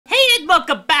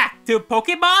back to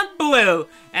Pokemon Blue.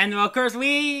 And of course,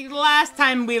 last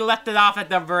time we left it off at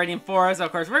the Viridian Forest.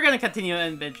 Of course, we're gonna continue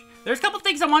in Bench. There's a couple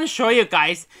things I want to show you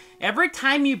guys. Every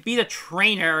time you beat a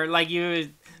trainer, like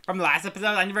from the last episode,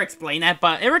 I never explained that,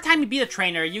 but every time you beat a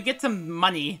trainer, you get some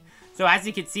money. So as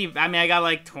you can see, I mean, I got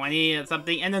like 20 or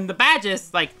something, and then the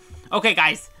badges, like, okay,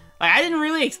 guys, like I didn't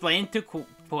really explain it too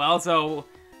well, so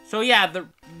yeah,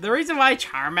 the reason why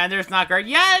Charmander's not great,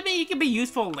 yeah, I mean, it can be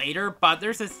useful later, but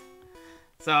there's this,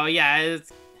 so yeah,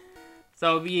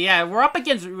 we're up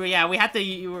against, yeah, we have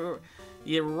to,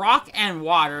 rock and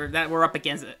water that we're up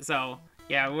against it, so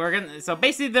yeah, so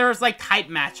basically there's like type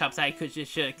matchups I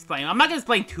should explain. I'm not gonna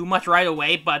explain too much right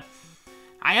away, but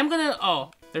I am gonna,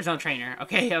 oh, there's no trainer,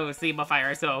 okay, oh, Sleep of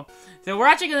Fire, so we're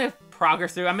actually gonna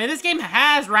progress through. I mean, this game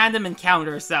has random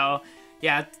encounters, so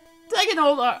yeah, it's like an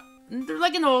old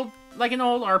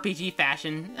RPG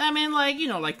fashion. I mean, like, you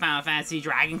know, like Final Fantasy,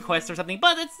 Dragon Quest or something,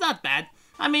 but it's not bad.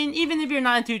 I mean, even if you're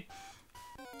not into,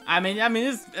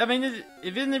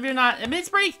 it's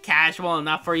pretty casual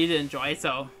enough for you to enjoy,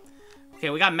 so. Okay,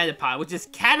 we got Metapod, which is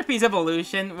Caterpie's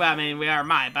evolution. Well, I mean, we are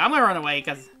mine, but I'm gonna run away,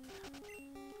 because.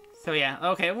 So yeah,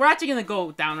 okay, we're actually gonna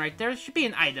go down right there. There should be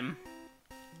an item.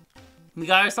 We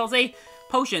got ourselves a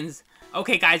potions.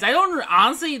 Okay, guys,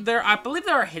 honestly, I believe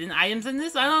there are hidden items in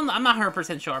this. I'm not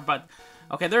 100% sure, but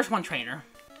okay, there's one trainer.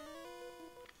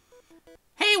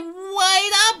 Hey,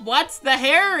 wait up! What's the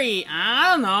hurry?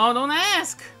 I don't know, don't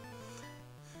ask.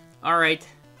 Alright,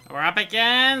 we're up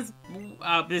against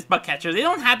this bug catcher. They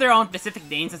don't have their own specific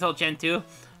names until Gen 2.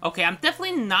 Okay, I'm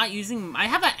definitely not using, I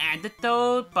have an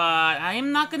antidote, but I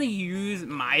am not gonna use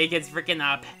my against freaking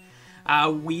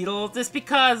Weedle, just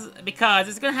because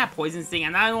it's gonna have Poison Sting,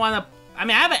 and I don't wanna, I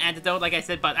mean, I have an antidote, like I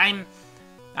said, but I'm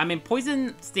in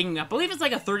Poison Sting, I believe it's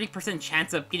like a 30%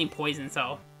 chance of getting poisoned,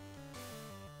 so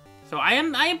I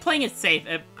am playing it safe.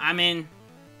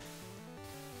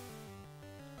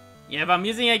 If I'm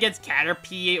using it against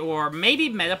Caterpie or maybe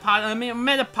Metapod, I mean,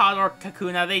 Metapod or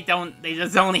Kakuna, they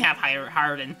just only have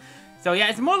Harden. So yeah,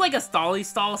 it's more like a stally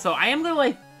stall, so I am gonna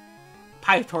like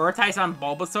prioritize on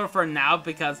Bulbasaur for now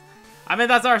because, I mean,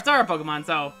 that's our starter Pokemon,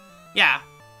 so yeah.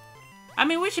 I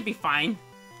mean, we should be fine.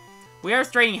 We are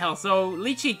draining health, so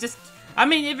Lychee just, I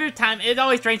mean, it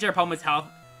always drains your opponent's health.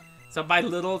 So by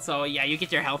little, so yeah, you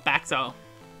get your health back, so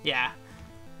yeah.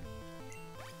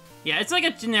 Yeah, it's like a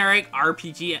generic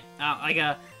RPG,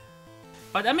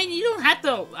 but I mean, you don't have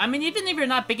to, I mean, even if you're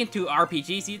not big into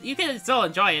RPGs, you can still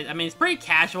enjoy it. I mean, it's pretty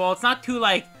casual, it's not too,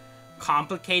 like,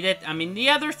 complicated. I mean,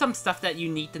 yeah, there's some stuff that you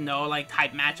need to know, like,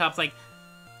 type matchups, like,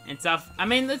 and stuff. I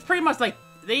mean, it's pretty much, like,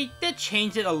 they did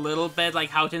change it a little bit, like,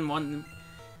 how Gen 1,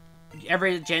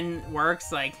 every gen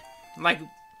works, like, I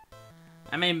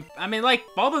mean, like,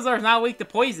 Bulbasaur is not weak to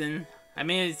poison. I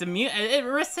mean, it's immune, it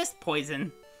resists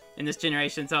poison in this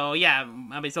generation, so yeah,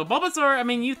 I mean, so Bulbasaur, I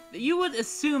mean, you would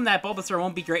assume that Bulbasaur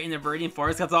won't be great in the Viridian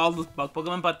Forest because of all those bug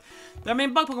Pokemon, but, I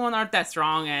mean, bug Pokemon aren't that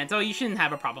strong, and so you shouldn't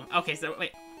have a problem. Okay, so,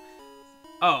 wait.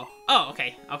 Oh,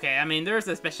 okay, I mean, there's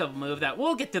a special move that,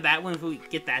 we'll get to that when we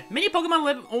get that. Many Pokemon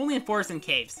live only in forests and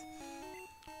caves.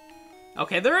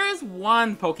 Okay, there is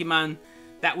one Pokemon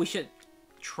that we should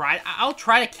try, I'll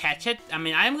try to catch it. I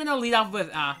mean, I am gonna lead off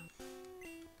with,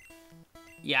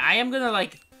 yeah, I am gonna,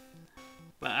 like,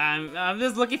 I'm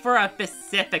just looking for a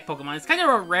specific Pokemon. It's kind of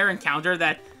a rare encounter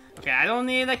that, okay, I don't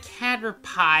need a cat or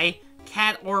pie.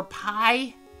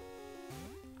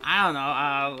 I don't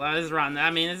know, let's run. I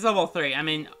mean, it's level 3. I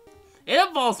mean, it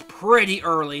evolves pretty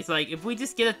early. So, like, if we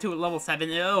just get it to level 7,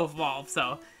 it'll evolve.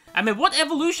 So, I mean, what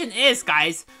evolution is,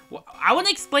 guys? I want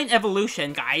to explain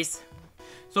evolution, guys.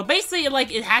 So, basically,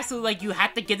 like, it has to, like, you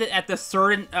have to get it at the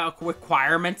certain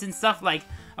requirements and stuff. Like,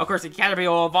 of course, the Caterpie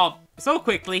will evolve so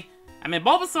quickly. I mean,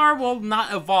 Bulbasaur will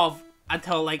not evolve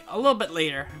until, like, a little bit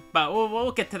later, but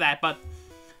we'll get to that, but,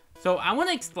 so, I want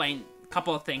to explain a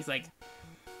couple of things, like,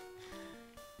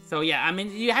 so, yeah, I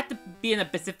mean, you have to be in a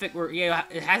specific,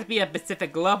 it has to be a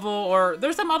specific level, or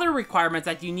there's some other requirements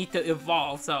that you need to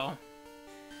evolve, so,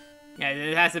 yeah,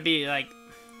 it has to be, like,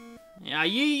 yeah,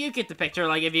 you get the picture,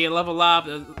 like, if you level up,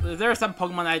 there are some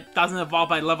Pokemon that doesn't evolve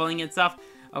by leveling and stuff.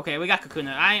 Okay, we got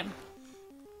Kakuna. I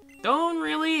don't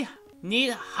really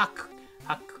need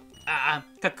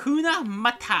Kakuna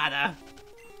Matata.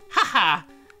 Haha.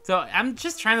 So I'm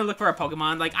just trying to look for a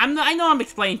Pokemon. Like, I know I'm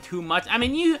explaining too much. I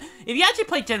mean, if you actually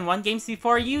played Gen 1 games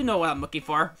before, you know what I'm looking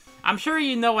for. I'm sure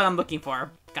you know what I'm looking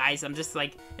for, guys. I'm just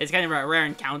like, it's kind of a rare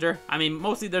encounter. I mean,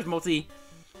 there's mostly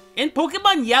in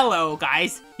Pokemon Yellow,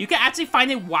 guys. You can actually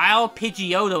find a wild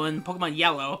Pidgeotto in Pokemon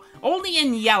Yellow. Only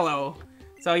in Yellow.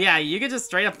 So yeah, you can just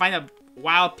straight up find a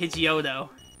wild Pidgeotto.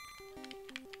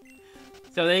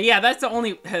 So yeah, that's the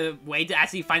only way to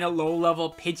actually find a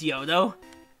low-level Pidgeotto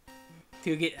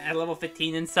to get at level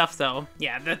 15 and stuff. So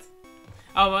yeah, that's.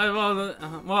 Oh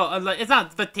well, it's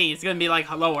not 15. It's gonna be like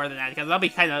lower than that because that'll be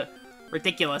kind of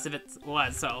ridiculous if it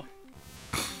was. So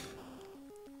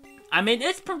I mean,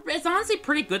 it's honestly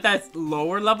pretty good that it's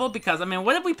lower level because I mean,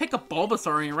 what if we pick a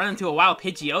Bulbasaur and run into a wild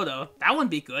Pidgeotto? That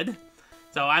wouldn't be good.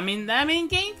 So I mean,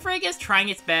 Game Freak is trying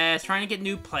its best, trying to get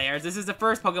new players. This is the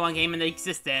first Pokemon game in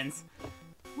existence.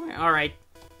 Alright.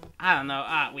 I don't know.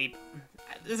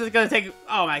 This is gonna take...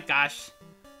 Oh my gosh.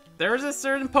 There's a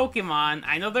certain Pokemon.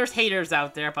 I know there's haters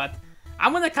out there, but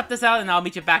I'm gonna cut this out and I'll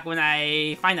meet you back when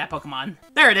I find that Pokemon.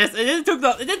 There it is. It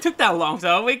didn't took that long,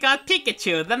 so we got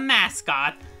Pikachu, the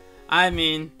mascot. I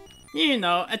mean, you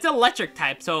know, it's electric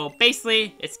type, so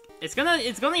basically it's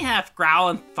gonna have Growl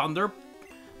and Thunder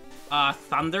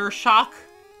Shock.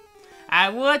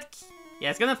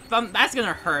 Yeah, that's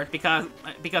gonna hurt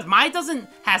because mine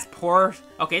has poor.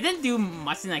 Okay, it didn't do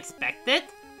much than expected.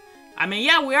 I mean,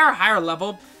 yeah, we are higher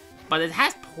level, but it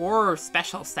has poor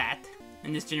special stat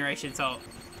in this generation. So,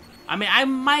 I mean, I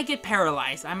might get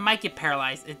paralyzed.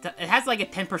 It has like a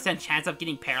 10% chance of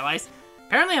getting paralyzed.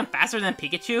 Apparently, I'm faster than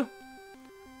Pikachu.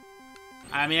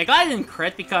 I mean, I glad I didn't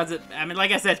crit because I mean,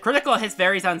 like I said, critical hits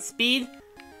varies on speed.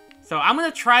 So I'm gonna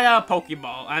try the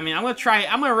Pokeball. I mean, I'm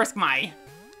gonna risk my.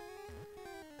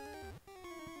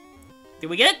 Did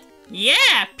we get it?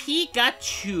 Yeah!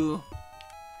 Pikachu!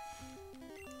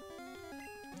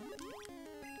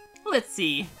 Let's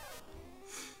see.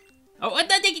 Oh, no, I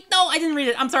didn't read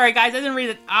it. I'm sorry, guys. I didn't read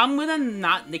it. I'm gonna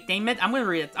not nickname it. I'm gonna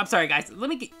read it. I'm sorry, guys. Let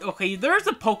me get... Okay, there's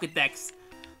a Pokedex.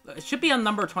 It should be on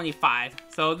number 25.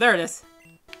 So, there it is.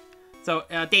 So,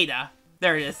 data.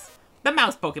 There it is. The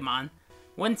mouse Pokemon.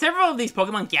 When several of these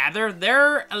Pokemon gather,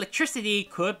 their electricity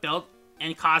could build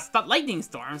and cause lightning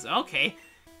storms. Okay.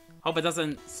 Hope it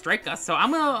doesn't strike us. So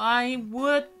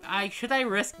should I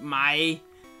risk my...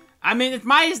 I mean, if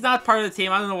Mai is not part of the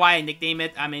team, I don't know why I nickname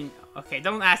it. I mean, okay,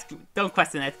 don't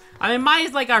question it. I mean, Mai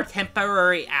is like our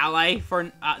temporary ally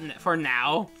for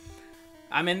now.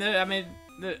 I mean,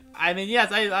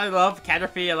 yes, I love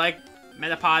Caterpie. I like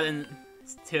Metapod and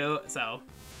too. So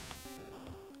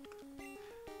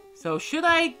should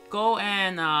I go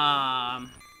and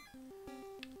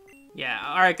yeah,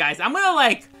 all right, guys. I'm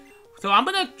gonna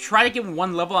try to get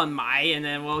one level on Mai, and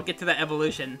then we'll get to the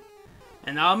evolution.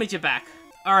 And I'll meet you back.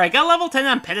 Alright, got level 10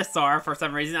 on Petasaur for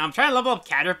some reason. I'm trying to level up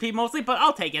Caterpie mostly, but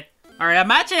I'll take it. Alright, I'm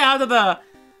actually out of the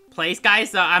place, guys.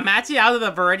 So I'm actually out of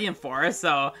the Viridian Forest.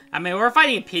 So, I mean, we're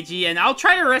fighting a Pidgey, and I'll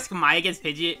try to risk Mai against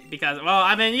Pidgey because, well,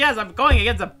 I mean, yes, I'm going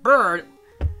against a bird.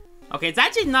 Okay, it's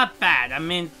actually not bad. I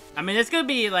mean, it's gonna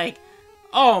be like,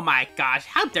 oh my gosh,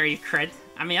 how dare you crit?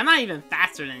 I mean, I'm not even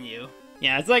faster than you.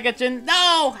 Yeah, it's like a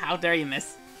no! How dare you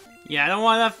miss? Yeah, I don't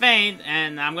want to faint,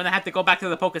 and I'm gonna have to go back to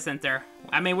the Poké Center.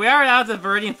 I mean, we are out of the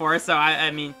Viridian Forest, so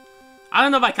I mean, I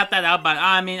don't know if I cut that out, but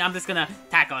I mean, I'm just gonna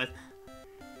tackle it.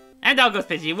 And down goes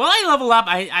Pidgey. Will I level up?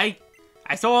 I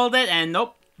sold it, and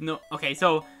nope, no. Okay,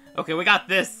 so we got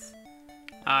this.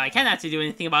 I can't actually do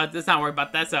anything about it. Let's not worry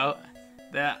about that.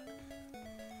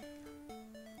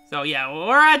 So yeah,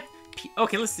 we're at.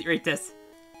 Okay, let's read this.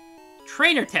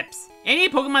 Trainer tips. Any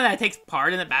Pokemon that takes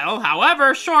part in the battle,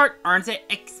 however short, earns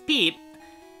XP,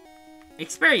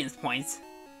 experience points.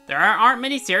 There aren't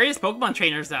many serious Pokemon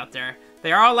trainers out there.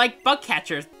 They are all like bug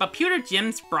catchers, but Pewter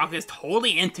Gym's Brock is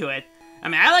totally into it. I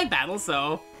mean, I like battles,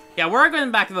 so yeah, we're going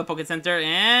back to the Poké Center,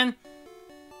 and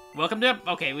welcome to.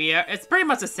 Okay, it's pretty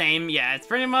much the same. Yeah, it's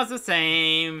pretty much the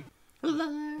same. La la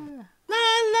la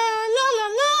la la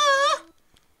la.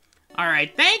 All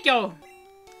right, thank you.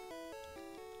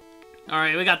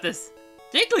 Alright, we got this.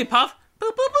 Jigglypuff! Boo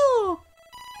boo boo!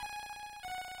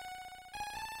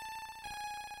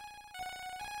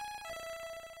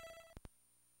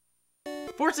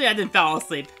 Fortunately, I didn't fall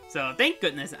asleep, so thank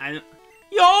goodness.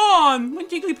 Yawn! When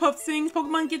Jigglypuff sings,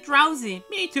 Pokemon get drowsy.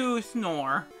 Me too,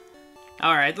 snore.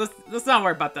 Alright, let's not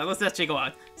worry about that. Let's actually go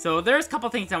out. So there's a couple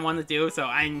things I want to do, So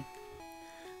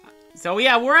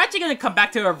yeah, we're actually gonna come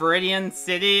back to our Viridian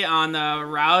City on the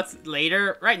routes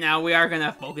later. Right now, we are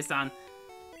gonna focus on.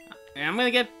 And I'm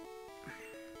gonna get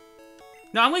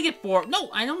 4. No,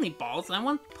 I don't need balls. I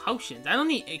want potions. I don't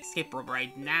need escape rope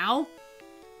right now.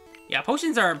 Yeah,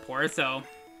 potions are important. So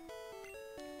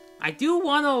I do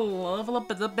want to level up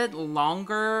a little bit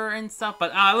longer and stuff,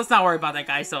 but let's not worry about that,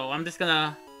 guys. So I'm just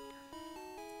gonna.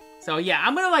 So yeah,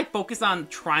 I'm gonna like focus on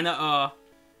trying to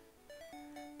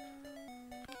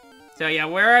So yeah,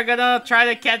 we're gonna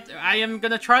try to catch. I am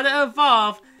gonna try to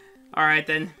evolve. All right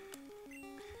then.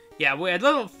 Yeah, we're at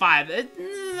level 5. I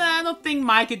don't think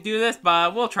Mai could do this,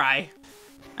 but we'll try.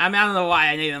 I mean, I don't know why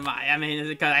I named them Mai. I mean, is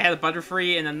it because I had a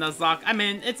Butterfree and a Nuzlocke? I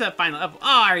mean, it's a final level.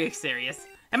 Oh, are you serious?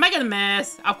 Am I gonna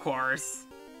miss? Of course.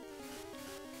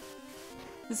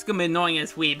 This is gonna be annoying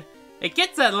as weeb. It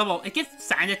gets a level. It gets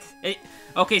sand.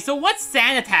 Okay, so what's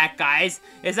sand attack, guys?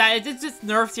 Is that it just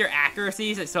nerfs your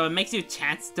accuracy, so it makes you a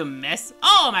chance to miss.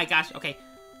 Oh my gosh. Okay.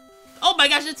 Oh my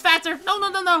gosh, it's faster. No,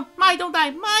 no, no, no. Mai, don't die.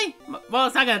 Mai. Well,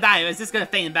 it's not gonna die. It's just gonna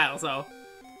faint in battle. So.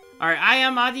 Alright, I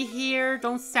am out of here.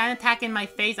 Don't sand attack in my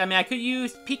face. I mean, I could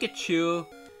use Pikachu.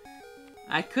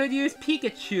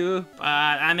 But,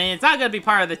 I mean, it's not gonna be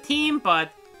part of the team,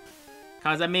 but...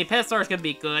 Because, I mean, Petasaur is gonna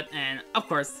be good, and, of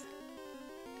course...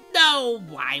 No!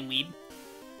 Why, Weeb?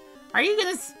 Are you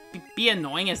gonna be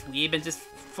annoying as Weeb and just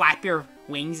flap your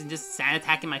wings and just sand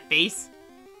attack in my face?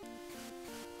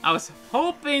 I was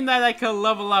hoping that I could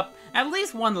level up at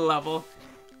least one level.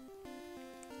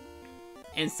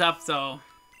 And stuff, so...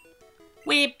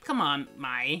 Weeb, come on,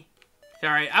 Mai.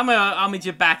 Alright, I'll meet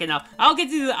you back and I'll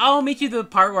meet you to the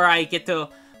part where I get to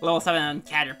level 7 on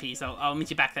Caterpie, so I'll meet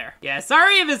you back there. Yeah,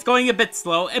 sorry if it's going a bit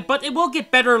slow, but it will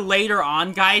get better later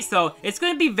on, guys, so it's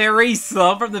going to be very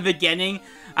slow from the beginning.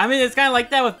 I mean, it's kind of like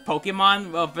that with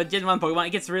Pokemon, well, Gen 1 Pokemon, it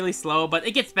gets really slow, but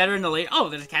it gets better in the later. Oh,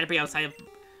 there's a Caterpie outside of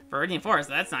Viridian Forest,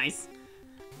 that's nice.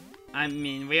 I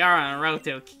mean, we are on a road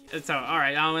to, so,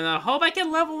 alright, I'm gonna hope I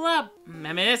can level up.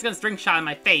 I mean, it's gonna string shot in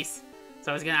my face.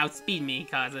 So it's gonna outspeed me,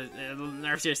 because it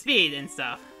nerfs your speed and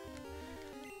stuff.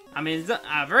 I mean,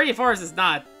 Viridian Forest is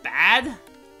not bad.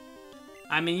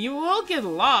 I mean, you will get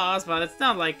lost, but it's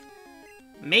not like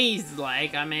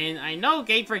maze-like. I mean, I know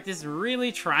Game Freak is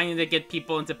really trying to get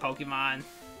people into Pokemon.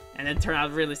 And it turned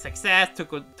out really success, took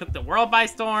the world by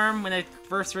storm when it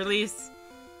first released.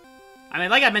 I mean,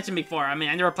 like I mentioned before, I mean,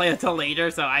 I never played it until later,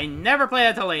 so I never played it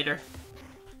until later.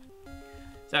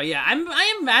 So yeah, I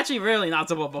am actually really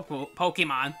knowledgeable about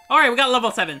Pokemon. Alright, we got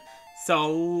level 7.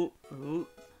 So,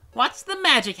 watch the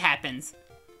magic happens.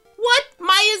 What?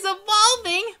 Maya's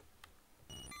evolving?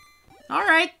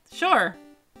 Alright, sure.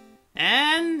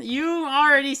 And you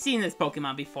already seen this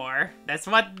Pokemon before. That's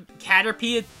what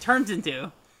Caterpie turns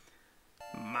into.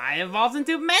 Maya evolves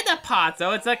into Metapod,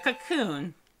 so it's a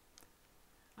cocoon.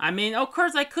 I mean, of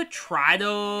course I could try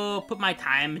to put my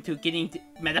time into getting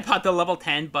Metapod to level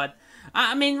 10, but...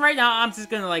 I mean, right now, I'm just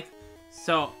gonna, like...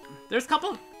 So, there's a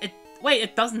couple... Wait,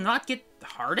 it does not get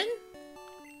hardened?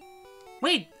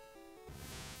 Wait.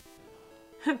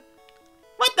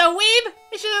 What the weeb?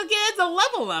 It should get a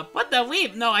level up. What the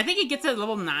weeb? No, I think it gets at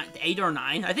level 8 or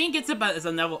 9. I think it gets about as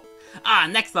a level...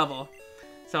 next level.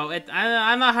 So,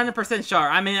 I'm not 100% sure.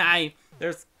 I mean,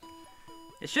 there's...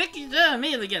 It should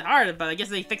immediately get hard, but I guess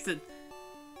they fixed it...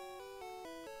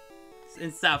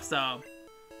 and stuff, so...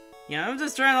 Yeah, I'm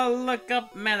just trying to look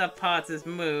up Metapod's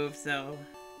move, so...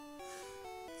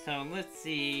 So, let's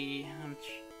see...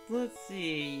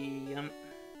 Alright,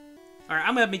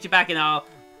 I'm gonna meet you back and I'll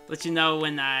let you know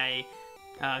when I...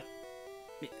 What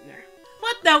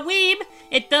the weeb?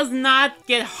 It does not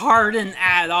get hardened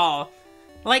at all.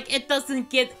 Like, it doesn't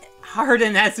get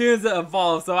hardened as soon as it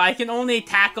evolves, so I can only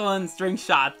tackle and string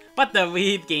shot. What the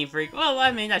weeb, Game Freak? Well,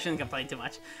 I mean, I shouldn't complain too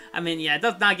much. I mean, yeah, it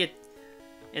does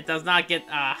not get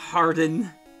hardened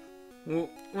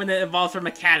when it evolves from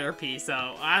a Caterpie, so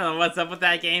I don't know what's up with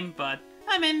that game, but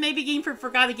I mean, maybe Game Freak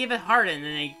forgot to give it hardened,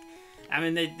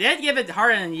 and they did give it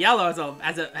hardened and yellow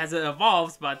as it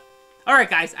evolves, but alright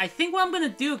guys, I think what I'm gonna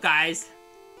do, guys,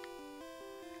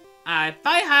 if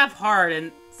I have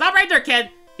hardened, stop right there, kid!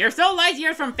 You're so light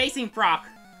years from facing Brock.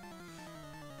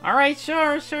 Alright,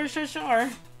 sure.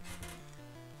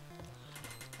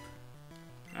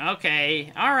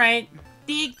 Okay, alright.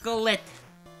 Diglett.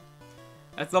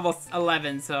 That's level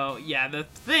 11, so yeah, the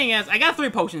thing is, I got 3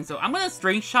 potions, so I'm gonna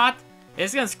string shot.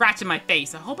 It's gonna scratch in my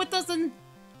face. I hope it doesn't...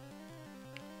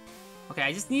 Okay,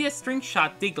 I just need a string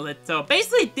shot Diglett. So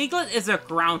basically, Diglett is a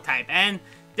ground type, and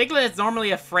Diglett is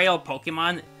normally a frail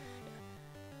Pokemon.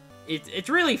 It's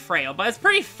really frail, but it's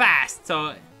pretty fast,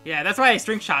 so yeah, that's why I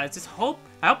string shot it. I hope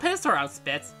Petasaur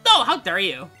outspits. No, how dare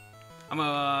you!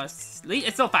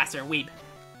 It's still faster, weeb.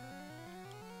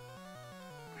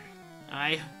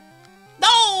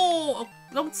 No!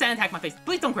 Don't sand attack my face.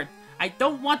 Please don't crit. I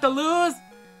don't want to lose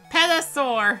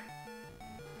Petasaur.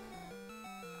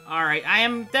 Alright, I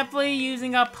am definitely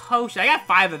using a potion. I got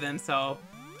 5 of them, so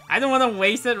I don't want to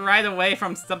waste it right away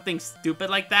from something stupid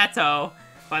like that, so...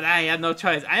 But I have no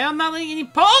choice. I am not letting any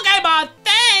Pokemon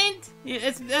faint!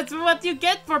 That's what you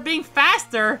get for being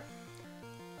faster.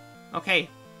 Okay,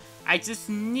 I just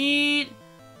need...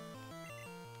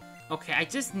 Okay, I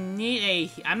just need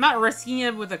a... I'm not risking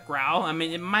it with a growl. I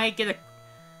mean, it might get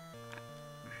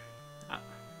a...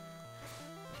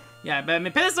 Yeah, but I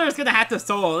mean, Petasaur is gonna have to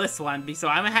solo this one, so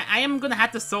I am gonna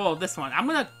have to solo this one. I'm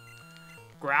gonna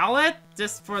growl it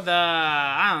just for the,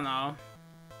 I don't know.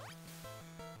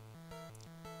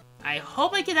 I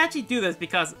hope I can actually do this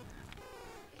because.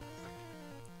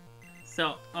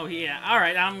 So, oh yeah,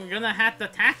 alright, I'm gonna have to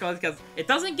tackle it because it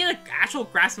doesn't get an actual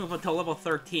grass move until level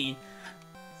 13.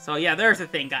 So yeah, there's the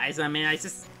thing, guys. I mean, I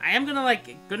am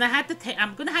gonna have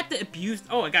to abuse.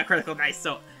 Oh, I got critical, nice.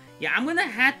 So yeah, I'm gonna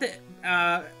have to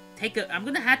take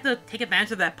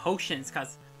advantage of that potions,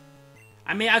 cause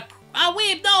I mean, oh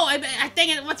wait, no, I dang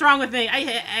it, what's wrong with me?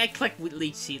 I clicked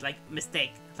leech seed, like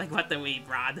mistake, like what the weeb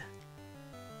rod.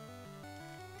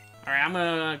 All right, I'm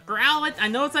gonna growl it. I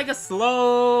know it's like a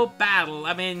slow battle.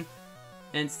 I mean,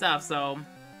 and stuff. So.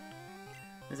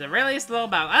 It's a really slow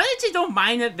battle. I actually don't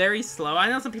mind it very slow. I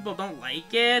know some people don't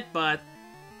like it, but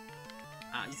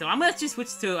so I'm gonna just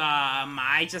switch to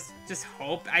my just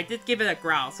hope. I did give it a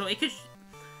growl, so it could.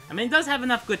 I mean, it does have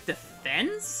enough good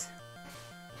defense.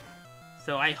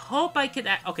 So I hope I could.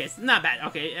 Okay, it's not bad.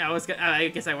 Okay, I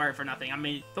guess I worried for nothing. I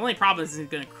mean, the only problem is it's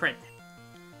gonna crit.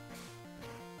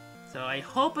 So I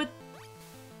hope it.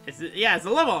 It's a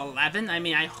level 11. I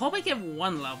mean, I hope I get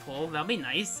one level. That'll be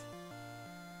nice.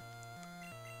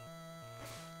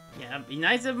 Yeah, it'd be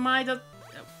nice if mine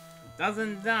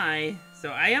doesn't die. So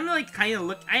I am like kind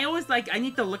of I always I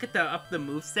need to look at the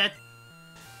moveset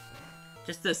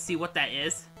just to see what that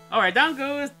is. All right, down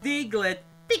goes Diglett.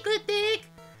 Dig.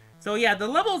 So yeah, the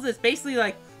levels is basically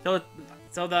like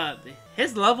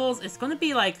his levels is gonna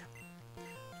be like.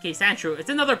 Okay, Sandshrew, it's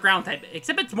another ground type,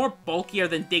 except it's more bulkier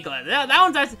than Diglett. That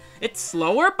one's actually, it's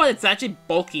slower, but it's actually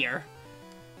bulkier.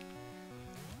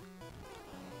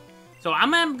 So I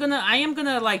am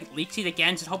gonna like Leech Seed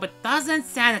again, just hope it doesn't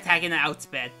Sand Attack in the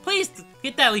outsped. Please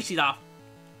get that Leech Seed off.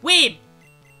 Weeb!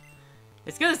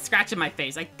 It's gonna scratch in my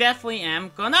face. I definitely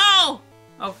am gonna. No!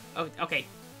 Oh, okay.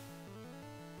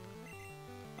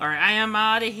 Alright, I am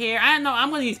out of here. I don't know, I'm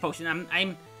gonna use potion.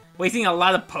 I'm wasting a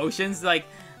lot of potions. Like,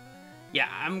 yeah,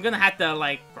 I'm gonna have to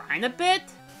like grind a bit.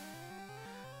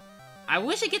 I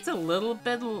wish it gets a little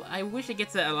bit. I wish it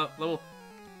gets a level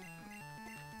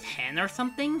 10 or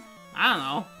something. I don't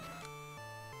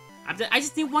know. I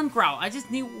just need one growl. I just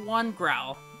need one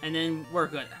growl, and then we're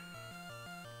good.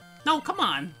 No, come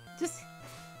on.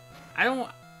 I don't.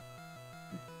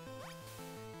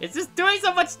 It's just doing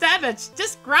so much damage.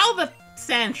 Just growl the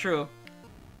Sandshrew.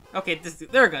 Okay,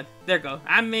 they're good. There we go.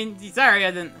 I mean, sorry,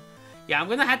 I didn't. Yeah, I'm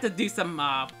gonna have to do some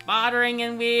bothering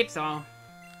and weep. So,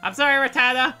 I'm sorry,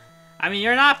 Rattata. I mean,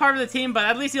 you're not part of the team, but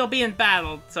at least you'll be in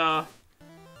battle. So.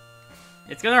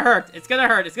 It's gonna hurt. It's gonna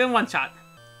hurt. It's gonna one-shot.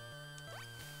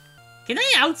 Can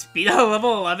I outspeed a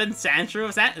level 11 Sandshrew?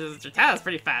 Rattata's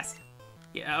pretty fast.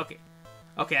 Yeah, okay.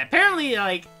 Okay, apparently,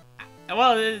 like...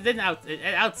 Well, it didn't it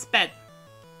outsped.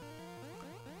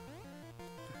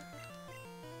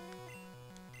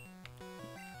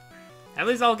 At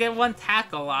least I'll get one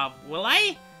tackle off. Will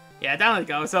I? Yeah, down it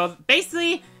goes. So,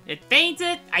 basically, it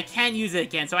fainted. I can't use it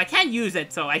again. So, I can't use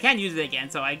it. So, I'm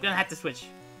gonna have to switch.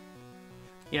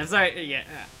 Yeah, I'm sorry. Yeah.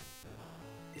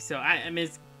 So I mean,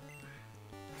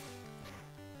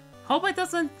 hope it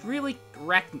doesn't really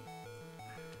wreck me.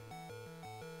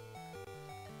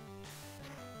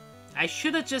 I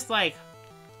should have just like.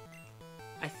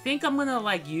 I think I'm gonna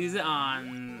like use it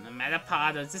on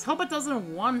Metapod. I just hope it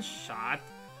doesn't one-shot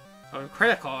or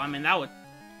critical. I mean, that would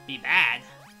be bad.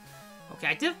 Okay,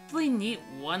 I definitely need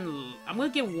one. I'm gonna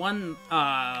get one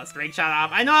straight shot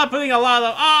off. I know I'm putting a lot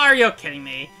of. Oh, are you kidding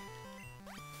me?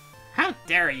 How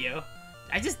dare you?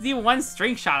 I just need one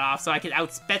string shot off so I can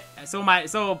outsped. So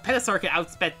Petasaur can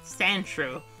outsped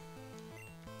Sandshrew.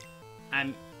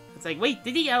 It's like, wait,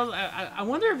 did he? I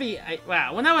wonder if he.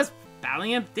 Wow, when I was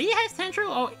battling him, did he have Sandshrew?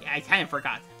 Oh, I kind of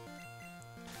forgot.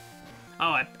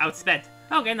 Oh, I outsped.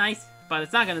 Okay, nice. But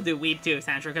it's not gonna do Weeb too,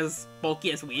 Sandshrew, because it's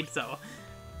bulky as Weeb. So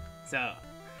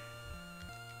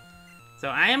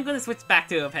I am gonna switch back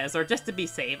to a Petasaur just to be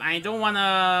safe. I don't want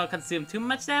to consume too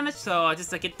much damage, so I'll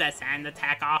just get that Sand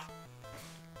Attack off.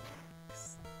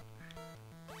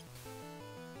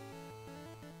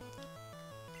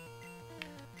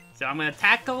 So I'm gonna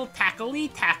tackle.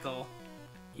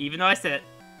 Even though I said it.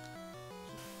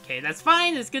 Okay, that's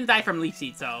fine. It's gonna die from Leech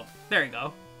Seed, so there you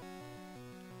go.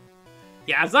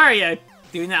 Yeah, I'm sorry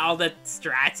doing all the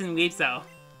strats and weeps, so.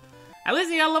 At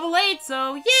least we got level 8,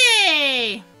 so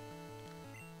yay!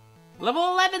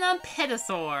 Level 11 on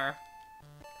Petasaur.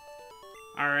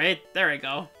 Alright, there we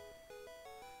go.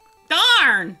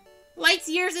 Darn! Light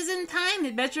years isn't time,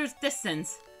 it measures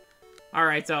distance.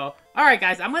 Alright, so alright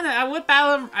guys, I would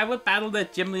battle the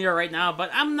gym leader right now, but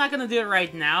I'm not gonna do it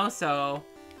right now, so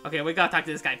okay, we gotta talk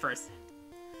to this guy first.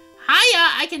 Hiya,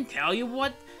 I can tell you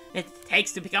what it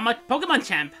takes to become a Pokemon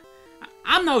champ.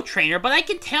 I'm no trainer, but I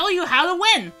can tell you how to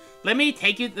win. Let me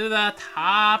take you to the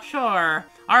top, sure.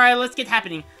 Alright, let's get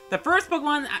happening. The first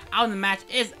Pokemon out in the match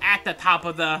is at the top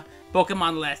of the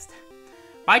Pokemon list.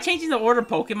 By changing the order of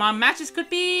Pokemon, matches could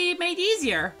be made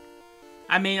easier.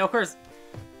 I mean, of course...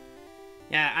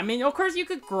 Yeah, I mean, of course you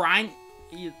could grind...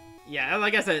 Yeah,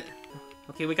 like I said...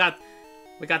 Okay, we got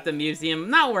the museum.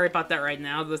 Not worry about that right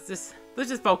now. Let's just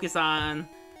focus on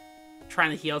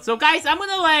trying to heal. So, guys, I'm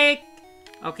gonna, like...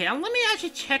 Okay, let me actually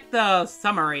check the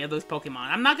summary of those Pokemon.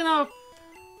 I'm not gonna...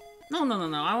 No.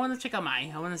 I want to check out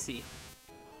I want to see.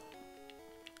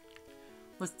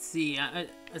 Let's see.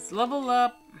 Let's level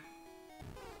up.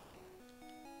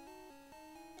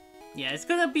 Yeah, it's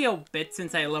gonna be a bit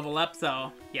since I level up,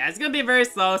 so... Yeah, it's gonna be very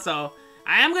slow, so...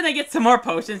 I am gonna get some more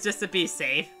potions just to be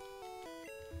safe.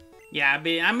 Yeah,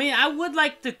 I mean, I would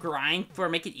like to grind for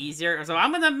make it easier, so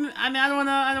I'm gonna... I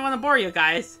don't wanna bore you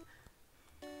guys.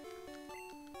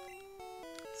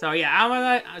 So yeah,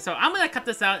 I'm gonna cut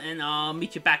this out and I'll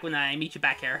meet you back when I meet you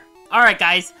back here. Alright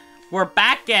guys, we're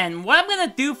back, and what I'm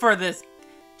gonna do for this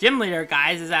gym leader,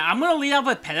 guys, is that I'm gonna lead off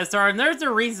with Petasaur, and there's a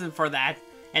reason for that.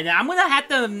 And I'm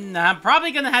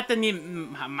probably gonna have to need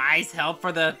Mai's help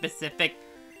for the specific...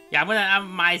 Yeah, I'm gonna have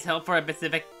Mai's help for a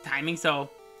specific timing, so...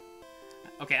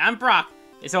 Okay, I'm Brock.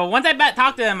 So once I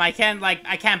talk to him, I can't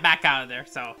back out of there,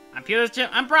 so...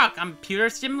 I'm Brock, I'm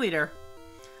Pewter's gym leader.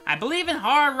 I believe in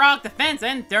hard rock defense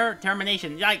and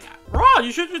determination. Like, Rod,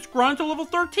 you should just grind to level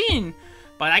 13.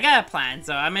 But I got a plan,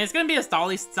 so, I mean, it's gonna be a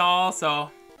stally stall,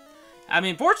 so... I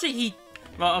mean, fortunately,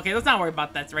 well, okay, let's not worry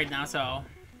about that right now, so...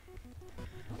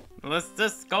 Let's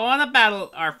just go on a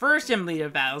battle, our first gym leader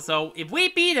battle. So, if we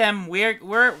beat him, we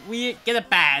get a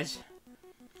badge.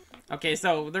 Okay,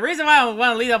 so, the reason why I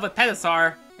want to lead up with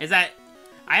Petasaur is that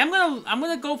I'm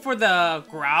gonna go for the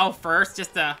growl first,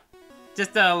 just to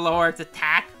lower its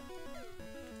attack.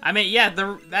 I mean, yeah,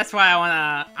 that's why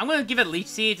I'm gonna give it Leech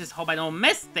Seed, just hope I don't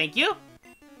miss, thank you.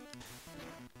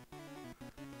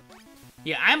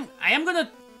 Yeah, I'm gonna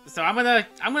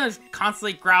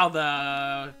constantly growl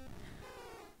the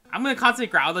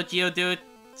Geodude.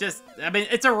 I mean,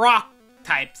 it's a rock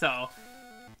type, so,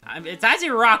 it's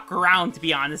actually rock ground, to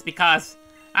be honest, because,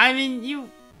 I mean,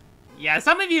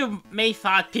 some of you may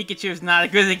thought Pikachu is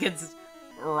not good against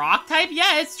rock type.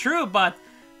 Yeah, it's true, but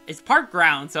it's part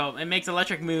ground, so it makes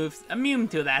electric moves immune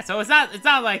to that. So it's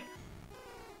not like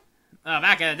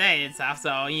back in the day and stuff.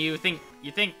 So you think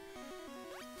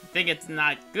it's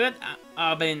not good?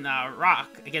 I mean, rock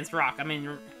against rock. I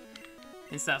mean,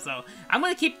 and stuff. So I'm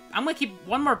gonna keep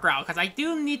one more growl because I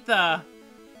do need the.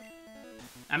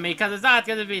 I mean, because it's not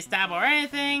gonna be stab or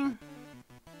anything.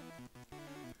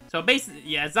 So basically,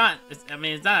 yeah, it's not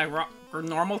a rock or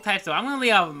normal type. So I'm gonna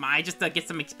leave out Mai just to get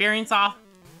some experience off.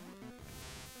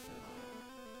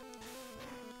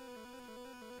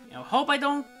 You know, hope I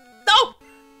don't. Oh!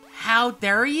 How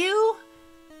dare you?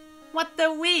 What the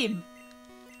weeb?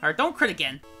 Alright, don't crit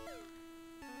again.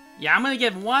 Yeah, I'm gonna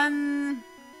get one.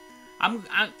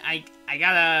 I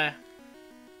got a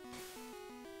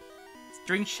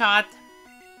string shot.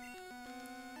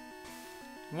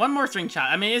 One more string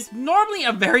shot. I mean, it's normally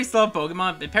a very slow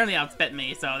Pokemon. Apparently outsped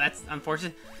me, so that's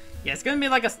unfortunate. Yeah, it's gonna be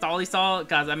like a stally stall,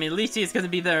 because I mean, Leech Seed is gonna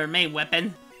be their main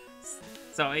weapon.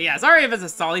 So yeah, sorry if it's a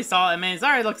stally stall. I mean,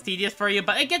 sorry it looks tedious for you,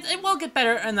 but it will get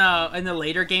better in the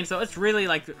later game. So it's really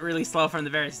really slow from the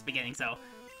very beginning.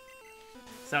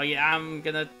 So yeah, I'm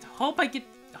gonna hope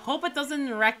it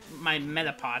doesn't wreck my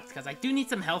Metapods, because I do need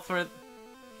some health for it,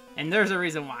 and there's a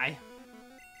reason why.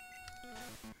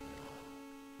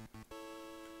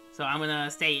 So I'm gonna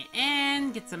stay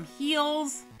in, get some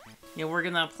heals. You know, we're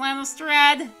gonna plan a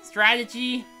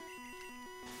strategy.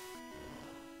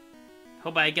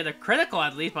 Hope I get a critical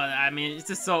at least, but I mean, it's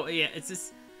just so, yeah,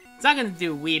 it's not gonna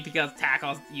do weed because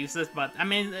tackle's useless, but I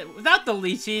mean, without the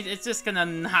Leech Seed, it's just gonna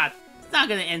it's not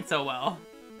gonna end so well.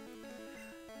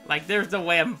 Like, there's no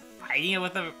way I'm fighting it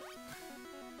with a...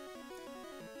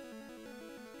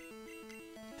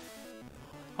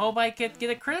 Hope I could get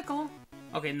a critical.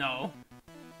 Okay, no.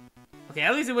 Okay,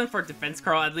 at least it went for defense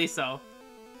curl, at least so.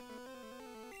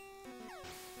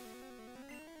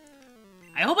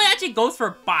 I hope it actually goes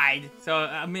for Bide. So,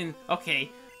 I mean, okay.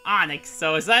 Onyx.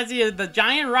 So, it's actually the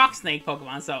giant rock snake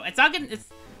Pokemon. So, it's not gonna...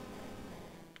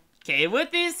 Okay, it would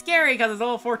be scary because it's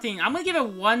level 14. I'm gonna give it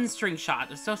one string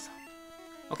shot. It's so...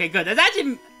 Okay, good. That's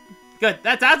actually... Good.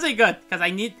 That's actually good.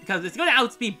 Because it's gonna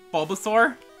outspeed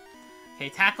Bulbasaur. Okay,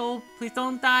 tackle. Please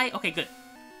don't die. Okay, good.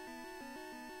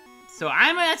 So,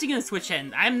 I'm actually gonna switch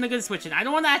in. I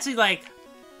don't want to actually, like...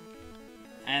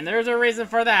 And there's a reason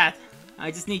for that. I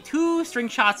just need 2 string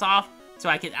shots off so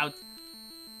I can out...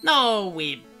 No,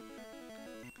 weeb.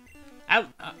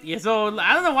 Yeah, so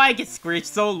I don't know why I get Screech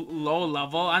so low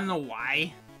level. I don't know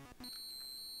why.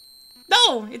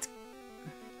 No, it's...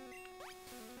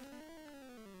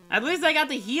 At least I got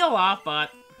the heal off,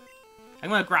 but... I'm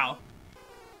gonna growl.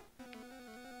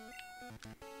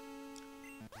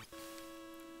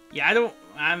 Yeah,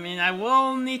 I mean, I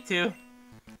will need to.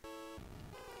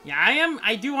 Yeah,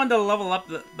 I do want to level up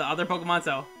the other Pokemon,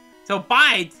 so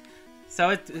Bite.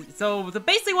 So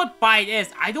basically what Bite is,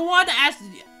 I don't want to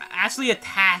actually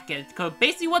attack it, because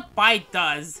basically what Bite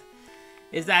does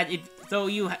is that it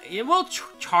will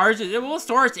charge it, it will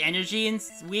store its energy and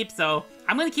sweep. So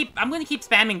I'm gonna keep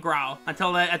spamming growl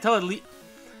until it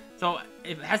so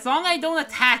as long as I don't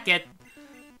attack it,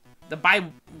 the bite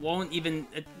won't even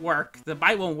work. The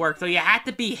bite won't work. So you have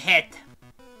to be hit.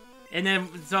 And then,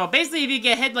 so basically if you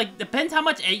get hit, like, depends how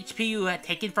much HP you had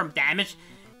taken from damage,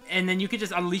 and then you could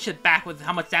just unleash it back with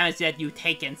how much damage that you've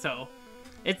taken. So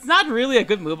it's not really a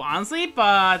good move, honestly,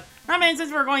 but I mean,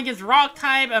 since we're going against rock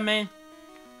type, I mean,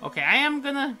 okay, I am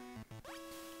gonna...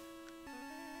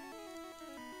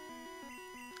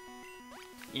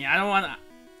 Yeah, I don't wanna...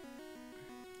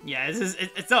 Yeah, it's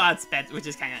still outsped, which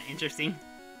is kind of interesting.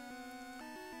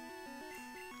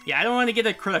 Yeah, I don't want to get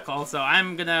a critical, so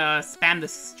I'm gonna spam the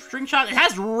string shot. It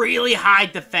has really high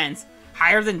defense,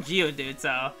 higher than Geodude,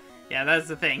 so yeah, that's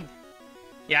the thing.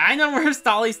 Yeah, I know we're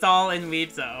stall and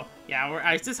weeb, so yeah,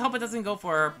 I just hope it doesn't go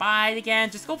for bite again.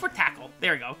 Just go for tackle.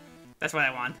 There we go. That's what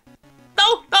I want.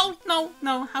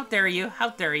 No! How dare you? How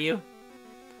dare you?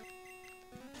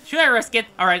 Should I risk it?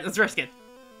 All right, let's risk it.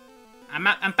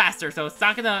 I'm faster, so it's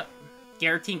not gonna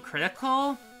guarantee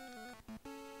critical.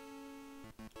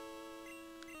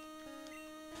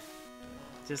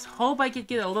 Just hope I could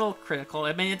get a little critical.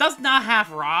 I mean, it does not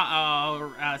have raw.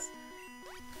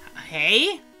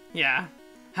 Hey? Yeah.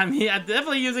 I mean, I'm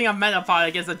definitely using a Metapod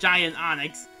against a giant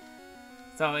Onix.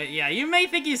 So yeah, you may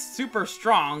think he's super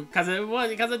strong because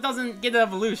it doesn't get an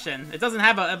evolution. It doesn't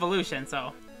have an evolution,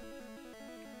 so.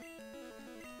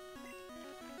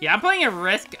 Yeah, I'm playing at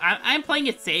risk. I'm playing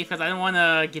it safe because I don't want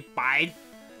to get bite.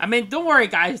 I mean, don't worry,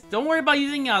 guys. Don't worry about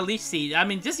using Leech Seed. I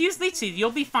mean, just use Leech Seed. You'll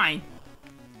be fine.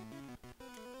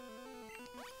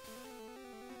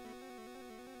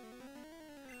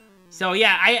 So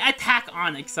yeah, I attack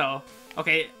Onix, so...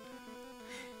 Okay.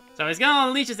 So he's gonna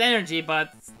unleash his energy,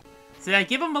 but... So I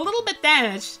give him a little bit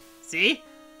damage. See?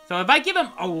 So if I give him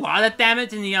a lot of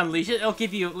damage and he unleashes it, it'll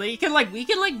give you... He can like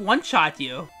one-shot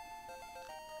you.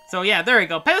 So yeah, there we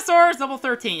go. Petasaurus, level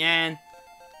 13, and...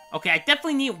 Okay, I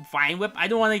definitely need Vine Whip. I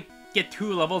don't want to get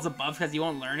 2 levels above because you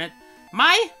won't learn it.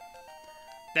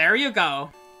 There you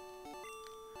go.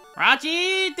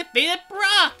 Raji defeated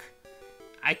Brock!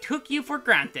 I took you for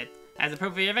granted. As a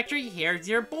proof of your victory, here's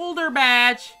your Boulder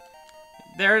badge.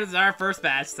 There's our first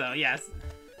badge, so yes.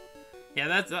 Yeah,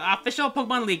 that's the official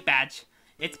Pokemon League badge.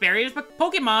 Its barriers but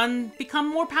Pokemon become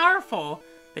more powerful.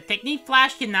 The technique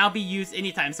Flash can now be used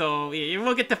anytime, so you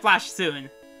will get to Flash soon.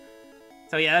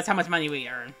 So yeah, that's how much money we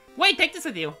earn. Wait, take this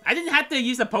with you. I didn't have to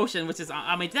use a potion, which is,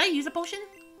 I mean, did I use a potion?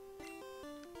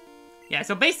 Yeah,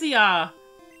 so basically, yeah,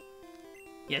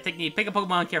 pick a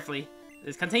Pokemon carefully.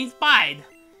 This contains Bide.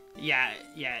 Yeah,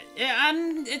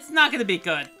 it's not gonna be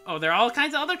good. Oh, there are all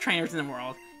kinds of other trainers in the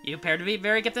world. You appear to be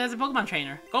very gifted as a Pokemon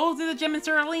trainer. Go to the gym in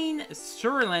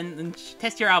Surlin, and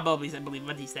test your abilities, I believe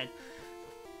what he said.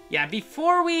 Yeah,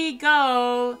 before we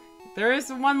go, there is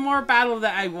one more battle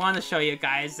that I want to show you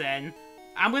guys, and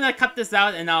I'm gonna cut this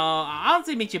out, and I'll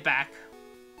honestly meet you back.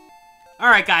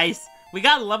 Alright guys, we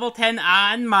got level 10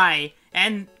 on Mai,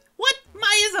 and what?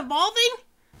 Mai is evolving?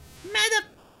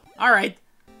 Alright.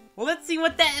 Well, let's see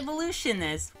what that evolution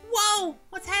is. Whoa!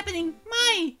 What's happening?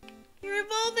 Mai! You're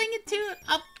evolving into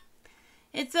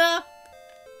it's a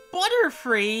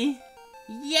Butterfree.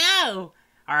 Yo!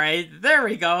 Alright, there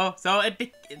we go. So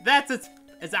that's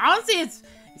it's honestly its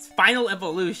final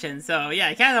evolution. So yeah,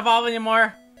 it can't evolve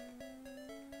anymore.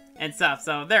 And stuff.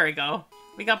 So there we go.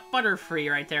 We got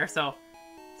Butterfree right there. So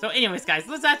anyways, guys,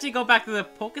 let's actually go back to the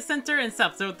Poke Center and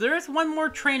stuff. So there is one more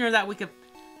trainer that we could...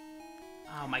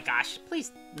 Oh my gosh, please,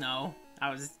 no.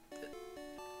 I was...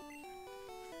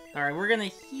 Alright, we're gonna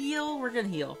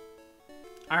heal,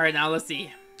 Alright, now let's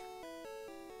see.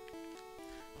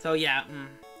 So yeah,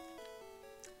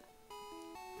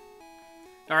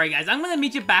 Alright guys, I'm gonna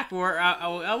meet you back where,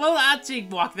 we'll actually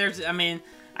walk there. I mean,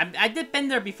 I did been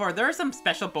there before. There are some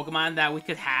special Pokemon that we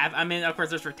could have. I mean, of course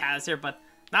there's Rattatas here, but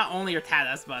not only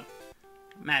Rattatas, but...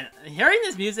 Man, hearing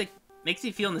this music makes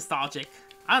me feel nostalgic.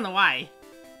 I don't know why.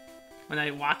 When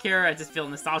I walk here, I just feel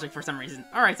nostalgic for some reason.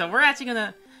 Alright, so we're actually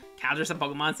gonna capture some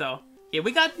Pokemon, so Yeah,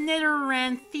 we got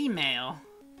Nidoran female.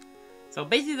 So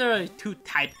basically there are two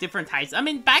different types. I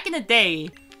mean, back in the day,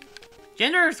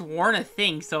 genders weren't a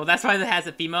thing, so that's why it has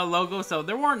a female logo. So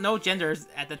there weren't no genders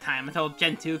at the time until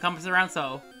Gen 2 comes around,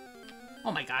 so...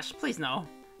 Oh my gosh, please no.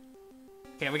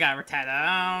 Okay, we got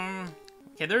Rattata.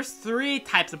 Okay, there's 3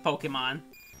 types of Pokemon.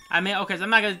 I mean, okay, so I'm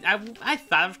not gonna... I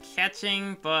thought of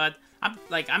catching, but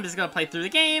I'm just gonna play through the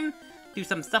game, do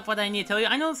some stuff what I need to tell you.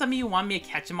 I know some of you want me to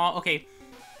catch them all. Okay,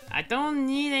 I don't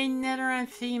need a Nidoran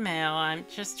female. I'm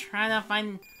just trying to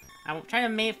find... I'm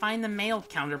trying to find the male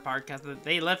counterpart, because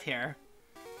they live here.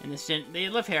 They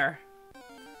live here.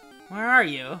 Where are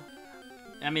you?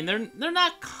 I mean, they're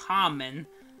not common.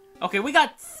 Okay, we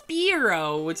got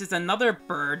Spearow, which is another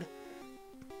bird.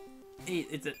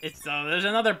 There's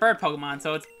another bird Pokemon,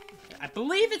 so it's... I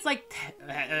believe it's like... It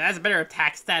has a better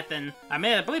attack stat than... I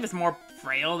mean, I believe it's more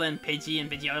frail than Pidgey and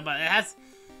Pidgeotto, but it has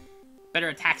better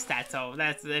attack stat, so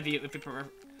that's if you prefer...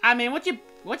 I mean, what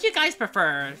you guys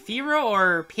prefer? Fearow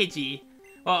or Pidgey?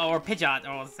 Well, or Pidgeot,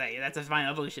 I'll say. That's a fine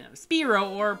evolution.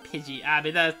 Spearow or Pidgey. I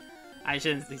mean, I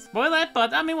shouldn't spoil it,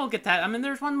 but I mean, we'll get that. I mean,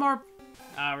 there's one more.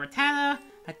 Rattata.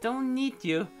 I don't need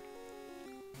you.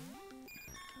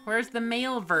 Where's the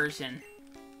male version?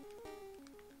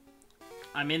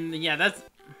 I mean, yeah, that's...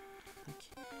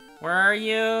 Where are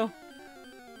you?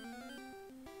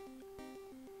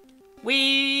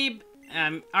 Weeb!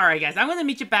 Alright guys, I'm gonna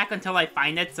meet you back until I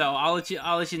find it, so I'll let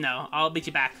you know. I'll meet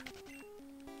you back.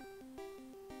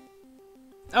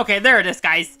 Okay, there it is,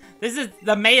 guys. This is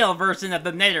the male version of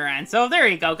the Nidoran. So there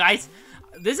you go, guys.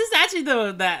 This is actually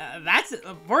that's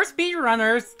for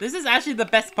speedrunners. This is actually the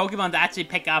best Pokemon to actually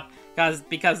pick up,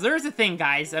 because there's a thing,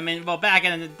 guys. I mean, well, back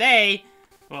in the day,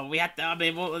 well, we had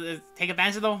to we'll take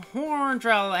advantage of the Horn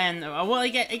Drill, and well,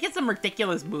 it gets some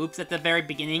ridiculous moves at the very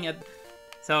beginning.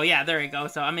 So yeah, there you go.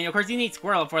 So I mean, of course, you need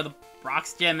Squirrel for the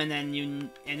Brock's Gym, and then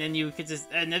you could just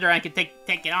Nidoran could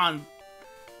take it on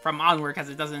from onward because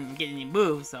it doesn't get any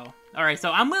moves. So all right,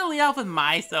 so I'm gonna lead off with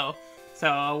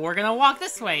so we're gonna walk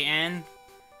this way, and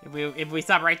if we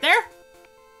stop right there.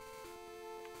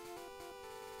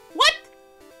 What?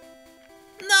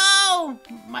 No!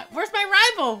 Where's my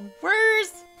rival?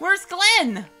 Where's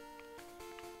Glenn?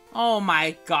 Oh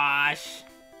my gosh!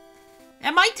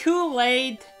 Am I too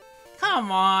late?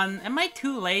 Come on, am I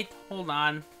too late? Hold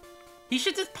on. He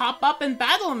should just pop up and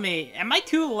battle me. Am I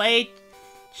too late?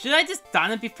 Should I just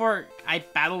done it before I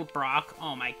battled Brock?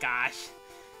 Oh my gosh.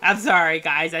 I'm sorry,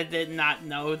 guys. I did not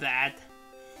know that.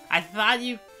 I thought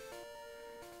you...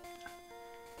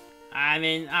 I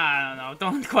mean, I don't know.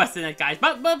 Don't question it, guys.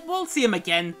 But we'll see him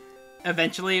again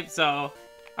eventually. So,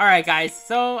 alright, guys.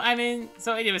 So, I mean,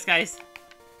 anyways, guys.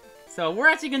 So, we're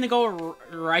actually going to go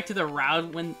right to the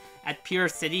route at Pure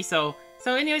City. So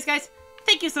anyways, guys.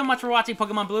 Thank you so much for watching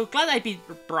Pokemon Blue. Glad I beat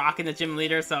Brock in the gym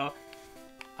leader. So,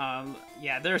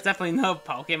 yeah, there's definitely no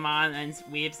Pokemon and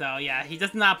Weeb, so yeah, he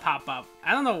does not pop up.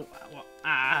 I don't know,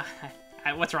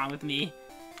 what's wrong with me?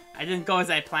 I didn't go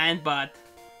as I planned, but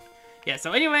yeah.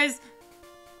 So, anyways,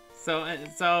 so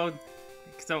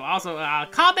also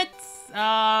comments,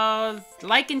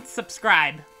 like and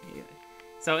subscribe.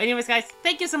 So, anyways, guys,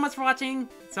 thank you so much for watching.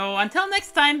 So, until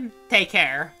next time, take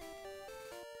care.